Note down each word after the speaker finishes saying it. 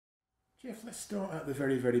Jeff, let's start at the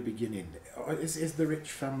very, very beginning. Is the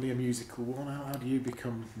Rich family a musical one? How do you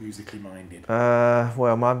become musically minded?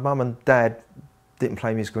 Well, my mum and dad didn't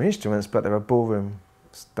play musical instruments, but they were ballroom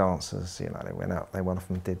dancers. You know, they went out, they one of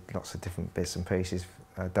them did lots of different bits and pieces,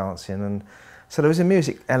 dancing, and so there was a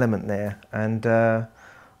music element there. And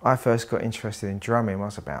I first got interested in drumming when I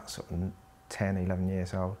was about sort of 10, 11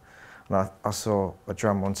 years old. And I saw a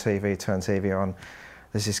drum on TV, turned TV on.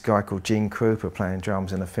 There's this guy called Gene Krupa playing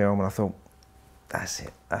drums in a film, and I thought, that's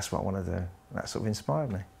it, that's what I want to do. That sort of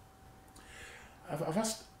inspired me. I've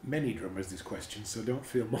asked many drummers this question, so don't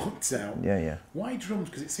feel marked out. Yeah, yeah. Why drums?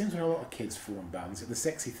 Because it seems like a lot of kids form bands. The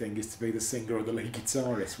sexy thing is to be the singer or the lead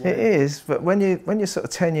guitarist. Why? It is, but when you're sort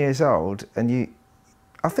of 10 years old, and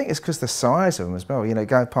I think it's because the size of them as well. You know,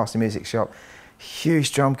 going past the music shop,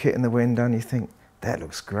 huge drum kit in the window, and you think, that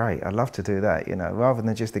looks great. I'd love to do that, you know, rather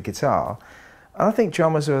than just the guitar. And I think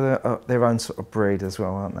drummers are their own sort of breed as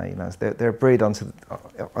well, aren't they? You know, they're a breed on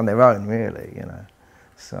their own, really. You know,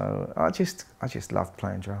 so I just love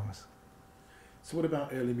playing drums. So what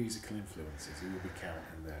about early musical influences? Who will be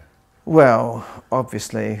counting there? Well,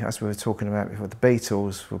 obviously, as we were talking about before, the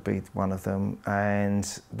Beatles would be one of them,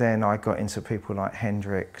 and then I got into people like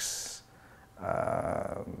Hendrix,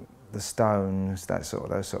 the Stones, those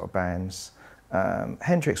sort of bands.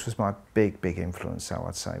 Hendrix was my big influence, I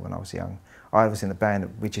would say, when I was young. I was in the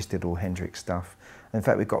band, we just did all Hendrix stuff. In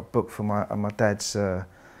fact, we got booked for my dad's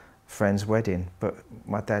friend's wedding, but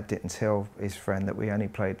my dad didn't tell his friend that we only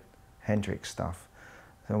played Hendrix stuff.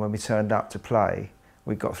 So when we turned up to play,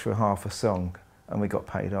 we got through half a song and we got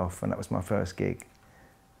paid off, and that was my first gig.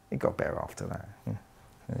 It got better after that.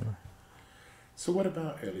 Yeah. So what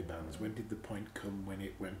about early bands? When did the point come when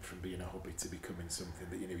it went from being a hobby to becoming something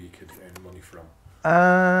that you knew you could earn money from?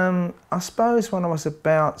 I suppose when I was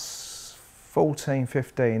about 14,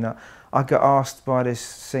 15, I got asked by this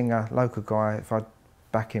singer, local guy, if I'd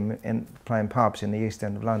back him in playing pubs in the East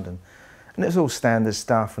End of London. And it was all standard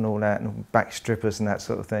stuff and all that, and back strippers and that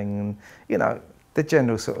sort of thing, and, you know, the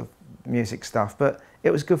general sort of music stuff. But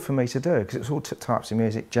it was good for me to do, because it was all types of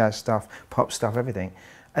music, jazz stuff, pop stuff, everything.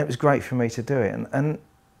 And it was great for me to do it. And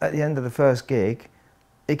at the end of the first gig,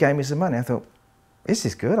 he gave me some money. I thought, this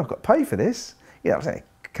is good, I've got to pay for this. Yeah, it was only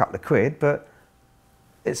a couple of quid, but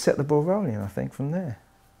it set the ball rolling, I think, from there.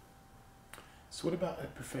 So what about a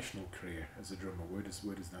professional career as a drummer? Where does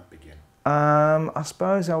that begin? I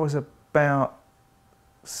suppose I was about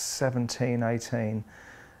 17, 18,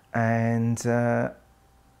 and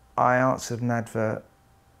I answered an advert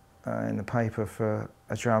in the paper for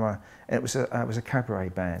a drummer. It was a cabaret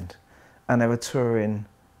band, and they were touring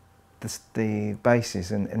the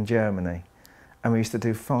bases in Germany, and we used to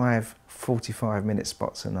do 5 45-minute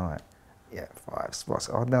spots a night. Yeah, 5 spots.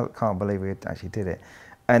 I can't believe we actually did it.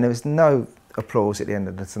 And there was no applause at the end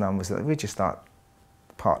of the numbers. We just like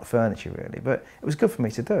part of the furniture, really. But it was good for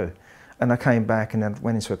me to do. And I came back and then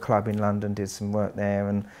went into a club in London, did some work there,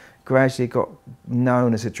 and gradually got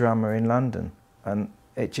known as a drummer in London. And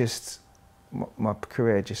it just, my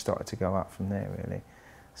career just started to go up from there, really.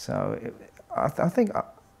 So I think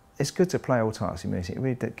it's good to play all types of music. It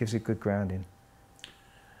really gives you a good grounding.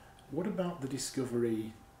 What about the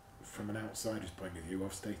discovery, from an outsider's point of view,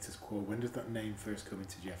 of Status Quo? When did that name first come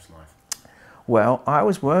into Jeff's life? Well, I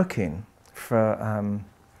was working for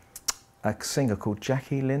a singer called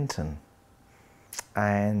Jackie Linton,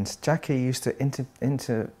 and Jackie used to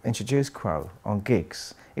introduce Quo on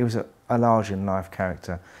gigs. He was a larger-than-life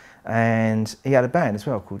character, and he had a band as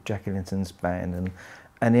well called Jackie Linton's Band,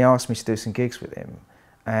 and he asked me to do some gigs with him,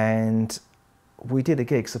 and we did a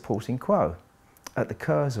gig supporting Quo at the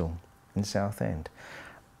Kursaal in Southend.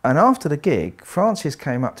 And after the gig, Francis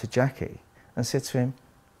came up to Jackie and said to him,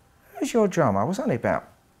 "Who's your drummer?" I was only about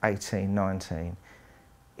 18, 19.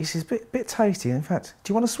 He says, bit tasty. In fact,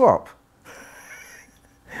 do you want to swap?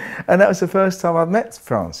 And that was the first time I met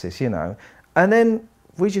Francis, you know. And then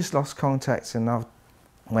we just lost contact, and I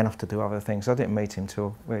went off to do other things. I didn't meet him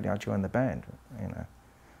till really I joined the band, you know.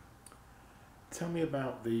 Tell me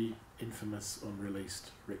about the infamous unreleased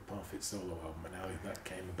Rick Parfitt solo album and how that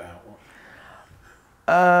came about.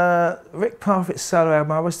 Rick Parfitt's solo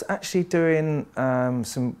album, I was actually doing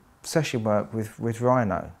some session work with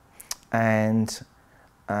Rhino, and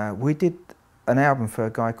we did an album for a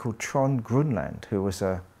guy called Trond Grunland, who was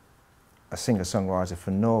a singer-songwriter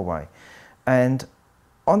from Norway. And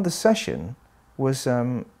on the session was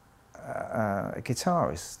a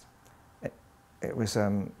guitarist. It was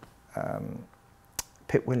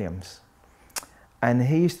Pip Williams. And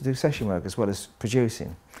he used to do session work as well as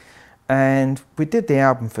producing. And we did the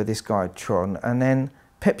album for this guy, Tron, and then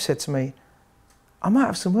Pip said to me, "I might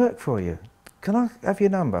have some work for you. can I have your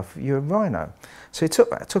number? You're a Rhino. So he took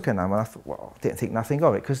her number, and I thought, well, I didn't think nothing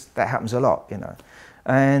of it, because that happens a lot, you know.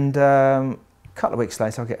 And a couple of weeks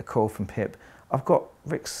later, I get a call from Pip. I've got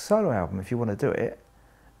Rick's solo album, if you want to do it.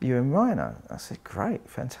 You're in Rhino. I said, great,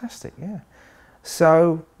 fantastic, yeah.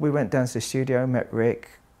 So we went down to the studio, met Rick.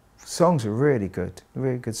 Songs are really good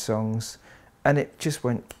songs. And it just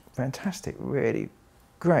went fantastic, really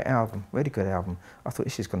great album, really good album. I thought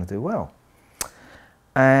this is going to do well.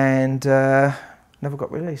 And never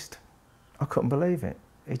got released. I couldn't believe it.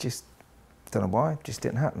 It just, don't know why, it just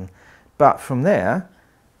didn't happen. But from there,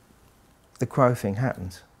 the Quo thing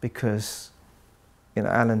happened, because, you know,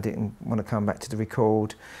 Alan didn't want to come back to the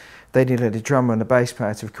record. They needed a drummer and a bass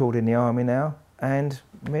player to record in the Army now, and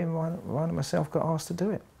me and Ryan and myself got asked to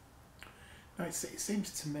do it. Now, it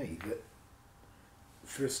seems to me that,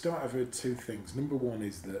 for a start, I've heard two things. Number one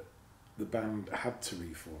is that the band had to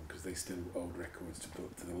reform because they still owed records to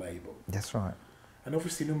put to the label. That's right. And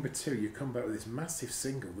obviously, number two, you come back with this massive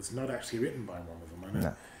single that's not actually written by one of them. And,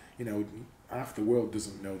 No. you know, half the world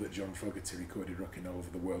doesn't know that John Fogerty recorded Rockin' All Over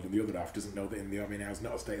the World, and the other half doesn't know that In the Army Now is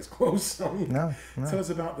not a Status Quo song. No, no. Tell us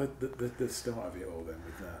about the start of it all then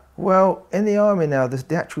with that. Well, In the Army Now,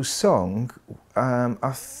 the actual song,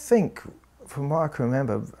 I think, from what I can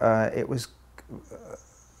remember, it was,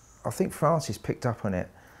 I think Francis picked up on it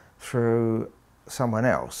through someone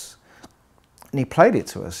else. And he played it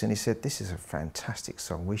to us and he said, this is a fantastic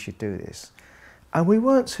song, we should do this. And we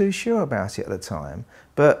weren't too sure about it at the time,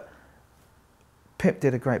 but Pip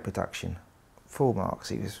did a great production, full marks.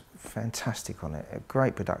 He was fantastic on it, a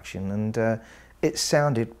great production, and it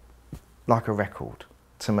sounded like a record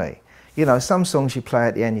to me. You know, some songs you play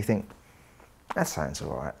at the end, you think, that sounds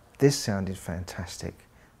all right. This sounded fantastic,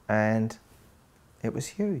 and it was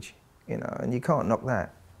huge, you know, and you can't knock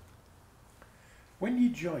that. When you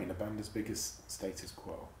join a band as big as Status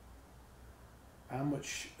Quo, how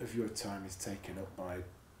much of your time is taken up by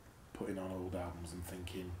putting on old albums and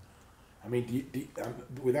thinking, I mean,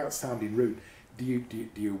 without sounding rude, do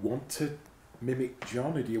you want to mimic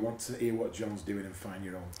John, or do you want to hear what John's doing and find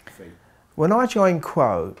your own feet? When I joined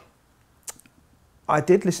Quo, I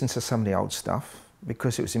did listen to some of the old stuff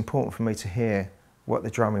because it was important for me to hear what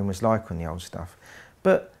the drumming was like on the old stuff.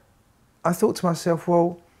 But I thought to myself,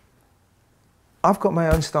 well, I've got my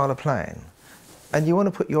own style of playing, and you want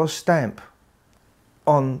to put your stamp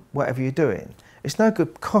on whatever you're doing. It's no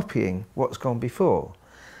good copying what's gone before.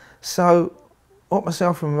 So what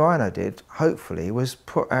myself and Rhino did, hopefully, was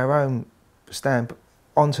put our own stamp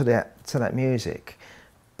onto that music,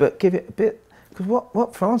 but give it a bit, because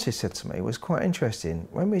what Francis said to me was quite interesting.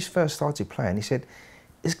 When we first started playing, he said,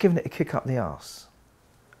 it's giving it a kick up the arse.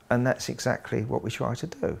 And that's exactly what we try to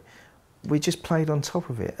do. We just played on top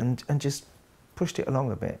of it and just pushed it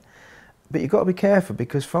along a bit. But you've got to be careful,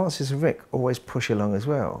 because Francis and Rick always push along as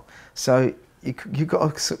well. So you've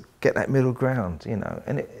got to get that middle ground, you know.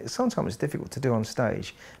 And sometimes it's difficult to do on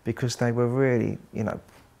stage because they were really, you know,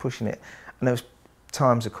 pushing it. And there was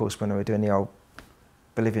times, of course, when they were doing the old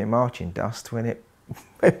Bolivian marching dust when it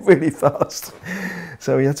went really fast.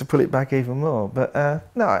 So we had to pull it back even more. But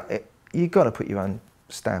no, you've got to put your own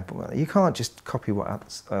stamp on it. You can't just copy what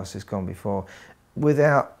else has gone before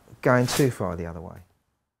without going too far the other way.